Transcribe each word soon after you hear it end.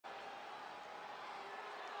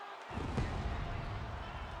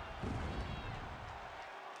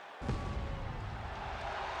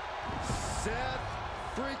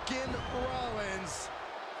Freakin Rollins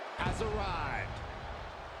has arrived.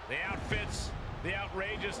 The outfits, the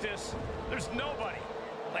outrageousness, there's nobody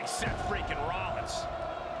like Seth Freakin Rollins.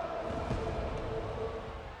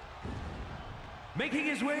 Making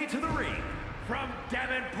his way to the ring from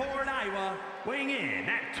Davenport, Iowa, weighing in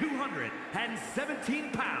at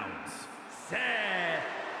 217 pounds, Seth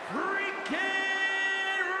Freakin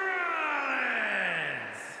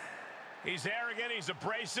Rollins! He's arrogant, he's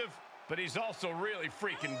abrasive, but he's also really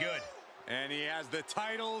freaking good. And he has the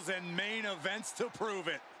titles and main events to prove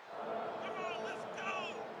it.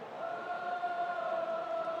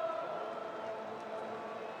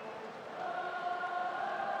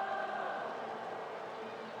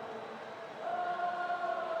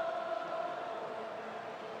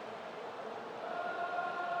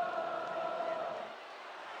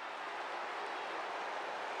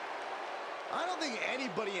 I don't think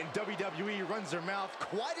anybody in WWE runs their mouth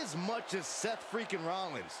quite as much as Seth Freakin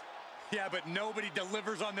Rollins. Yeah, but nobody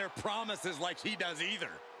delivers on their promises like he does either.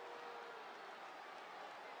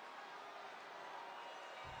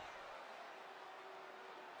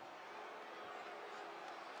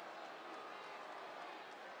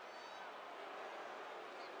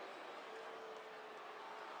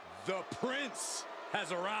 The Prince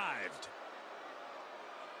has arrived.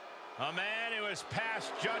 A man who has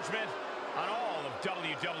passed judgment on all of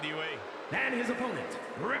WWE. And his opponent,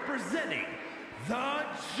 representing the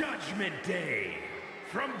Judgment Day,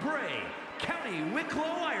 from Bray, County Wicklow,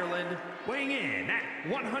 Ireland, weighing in at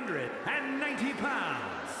 190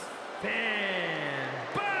 pounds, Finn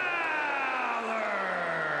Balor!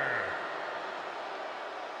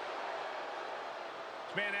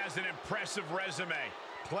 This man has an impressive resume,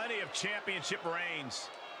 plenty of championship reigns.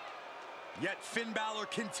 Yet Finn Balor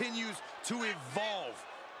continues to evolve.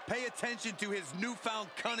 Pay attention to his newfound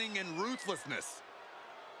cunning and ruthlessness.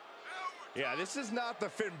 Yeah, this is not the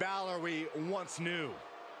Finn Balor we once knew.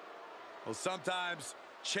 Well, sometimes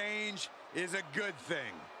change is a good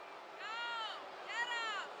thing.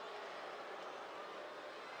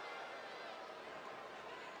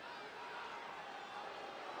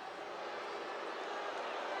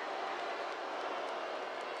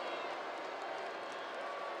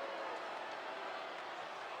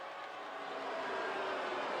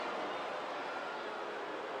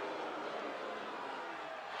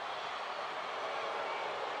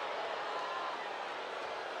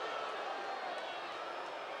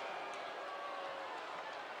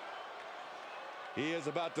 He is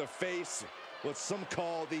about to face what some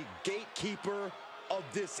call the gatekeeper of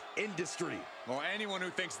this industry. Well, anyone who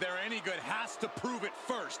thinks they're any good has to prove it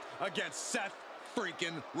first against Seth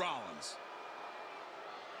Freakin Rollins.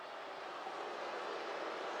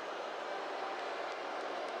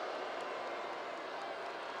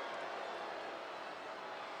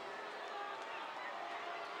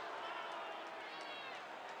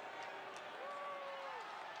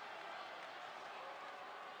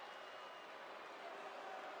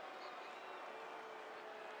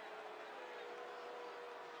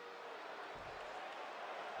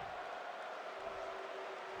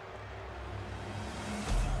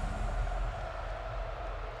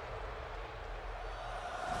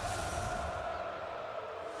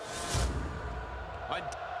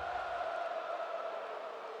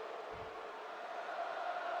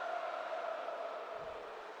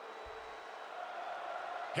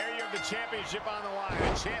 Here you have the championship on the line,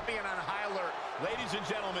 a champion on high alert. Ladies and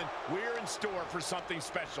gentlemen, we're in store for something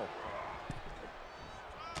special.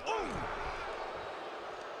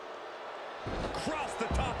 Cross the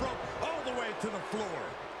top rope all the way to the floor.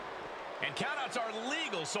 And countouts are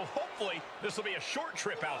legal, so hopefully this will be a short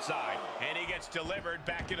trip outside. And he gets delivered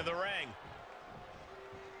back into the ring.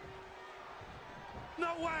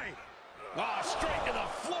 No way! Ah, straight to the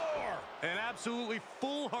floor! An absolutely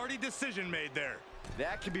foolhardy decision made there.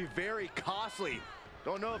 That can be very costly.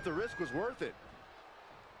 Don't know if the risk was worth it.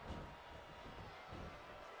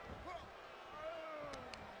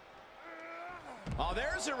 Oh,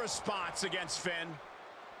 there's a response against Finn.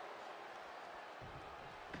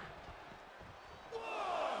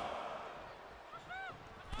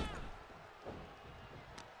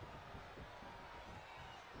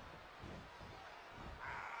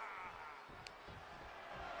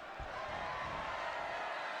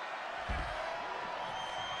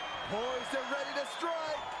 Poised and ready to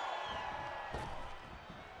strike.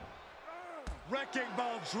 Wrecking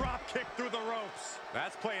ball drop kick through the ropes.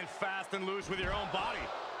 That's playing fast and loose with your own body.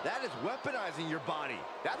 That is weaponizing your body.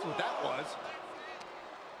 That's what that was.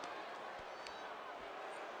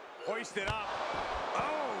 Hoisted up.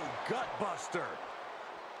 Oh, gut buster.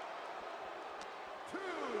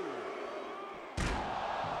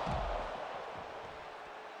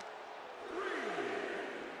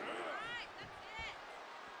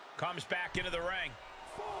 Comes back into the ring.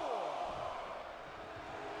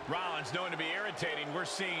 Rollins known to be irritating. We're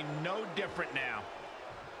seeing no different now.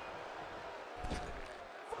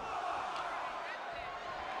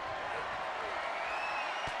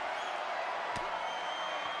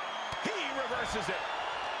 He reverses it.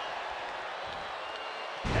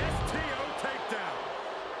 STO takedown.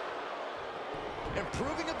 And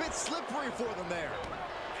proving a bit slippery for them there.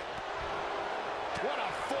 What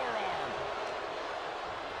a forearm.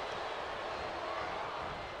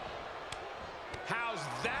 How's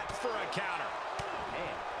that for a counter?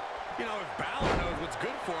 Man. You know, if Balor knows what's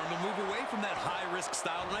good for him, he'll move away from that high-risk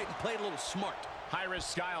style tonight and play it a little smart. High-risk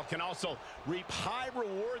style can also reap high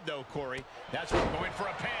reward, though, Corey. That's why we're going for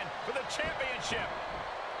a pin for the championship.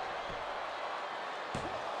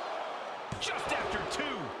 Just after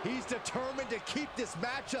 2. He's determined to keep this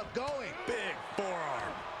matchup going. Big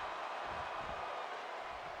forearm.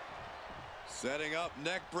 Setting up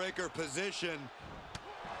neck breaker position.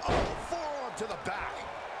 Oh, forearm to the back.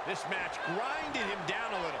 This match grinded him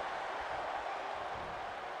down a little.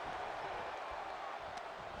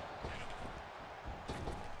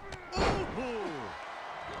 Ooh.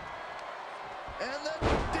 And then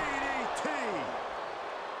DDT.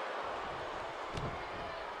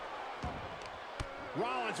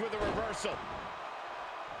 Rollins with a reversal.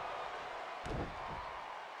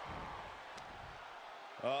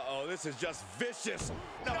 Uh-oh, this is just vicious.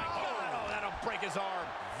 No, my God. Oh, that'll break his arm.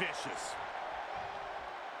 Vicious.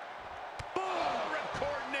 Boom!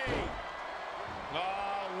 Ripcord knee.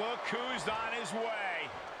 Oh, look who's on his way.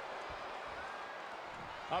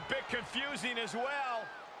 A bit confusing as well,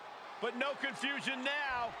 but no confusion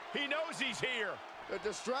now. He knows he's here. The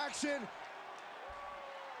distraction.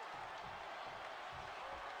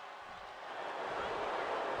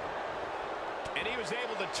 And he was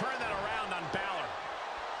able to turn that around on Balor.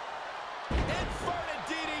 Inverted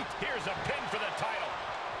DDT. Here's a pin for the title.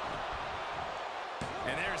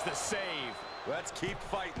 And there's the save. Let's keep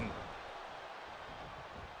fighting.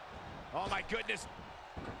 Oh, my goodness.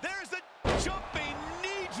 There's the jumping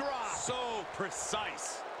knee drop. So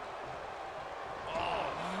precise. Oh,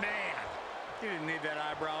 man. He didn't need that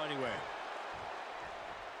eyebrow anyway.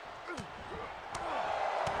 Swing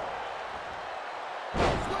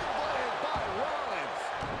by Rollins.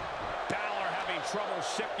 Balor having trouble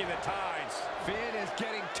shifting the tides. Finn is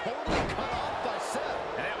getting totally cut off by Seth.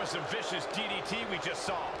 And that was some vicious DDT we just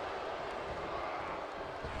saw.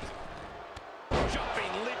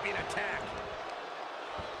 Jumping, leaping attack.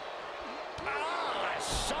 Ah, a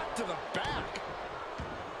shot to the back.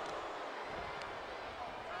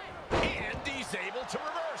 And he's able to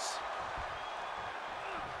reverse.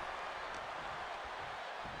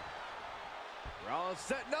 Rollins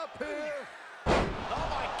setting up here. Oh,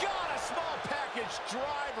 my God, a small package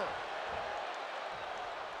driver.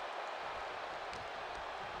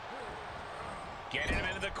 Getting him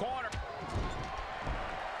into the corner.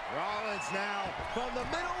 Rollins now from the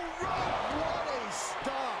middle rope. What a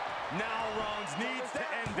stop. Now Rollins needs to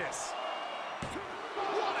end this.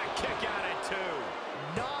 What a kick out at 2.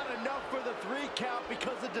 Not enough for the 3 count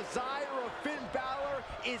because the desire of Finn Balor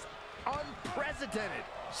is unprecedented.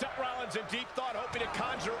 Seth Rollins in deep thought, hoping to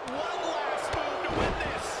conjure one last move to win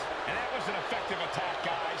this. And that was an effective attack,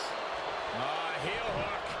 guys. Heel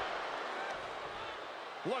hook.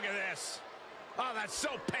 Look at this. Oh, that's so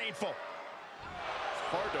painful. It's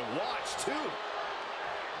hard to watch, too.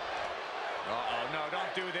 Uh-oh, no,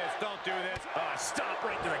 don't do this, don't do this. Stop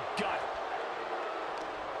right to the gut.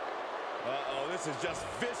 Uh-oh, this is just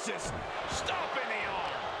vicious. Stop in the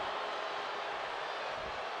arm.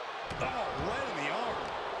 Oh, right in the arm.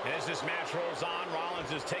 And as this match rolls on,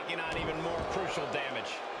 Rollins is taking on even more crucial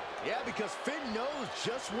damage. Yeah, because Finn knows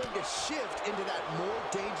just when to shift into that more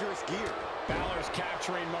dangerous gear. Balor's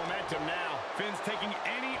capturing momentum now. Finn's taking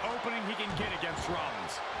any opening he can get against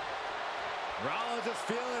Rollins. Rollins is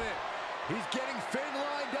feeling it. He's getting Finn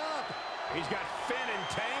lined up. He's got Finn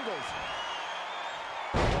entangled.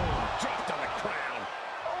 Oh, dropped on the crown.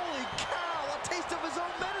 Holy cow, a taste of his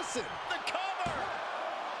own medicine. The cover.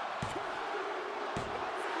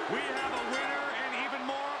 We have a winner and even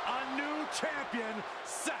more, a new champion,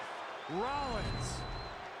 Seth Rollins.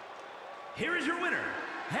 Here is your winner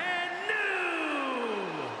and new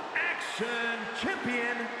Action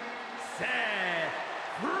Champion, Seth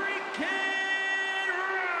Freakin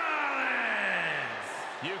Rollins.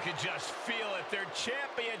 You can just feel it. Their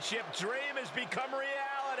championship dream has become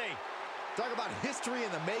reality. Talk about history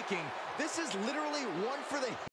in the making. This is literally one for the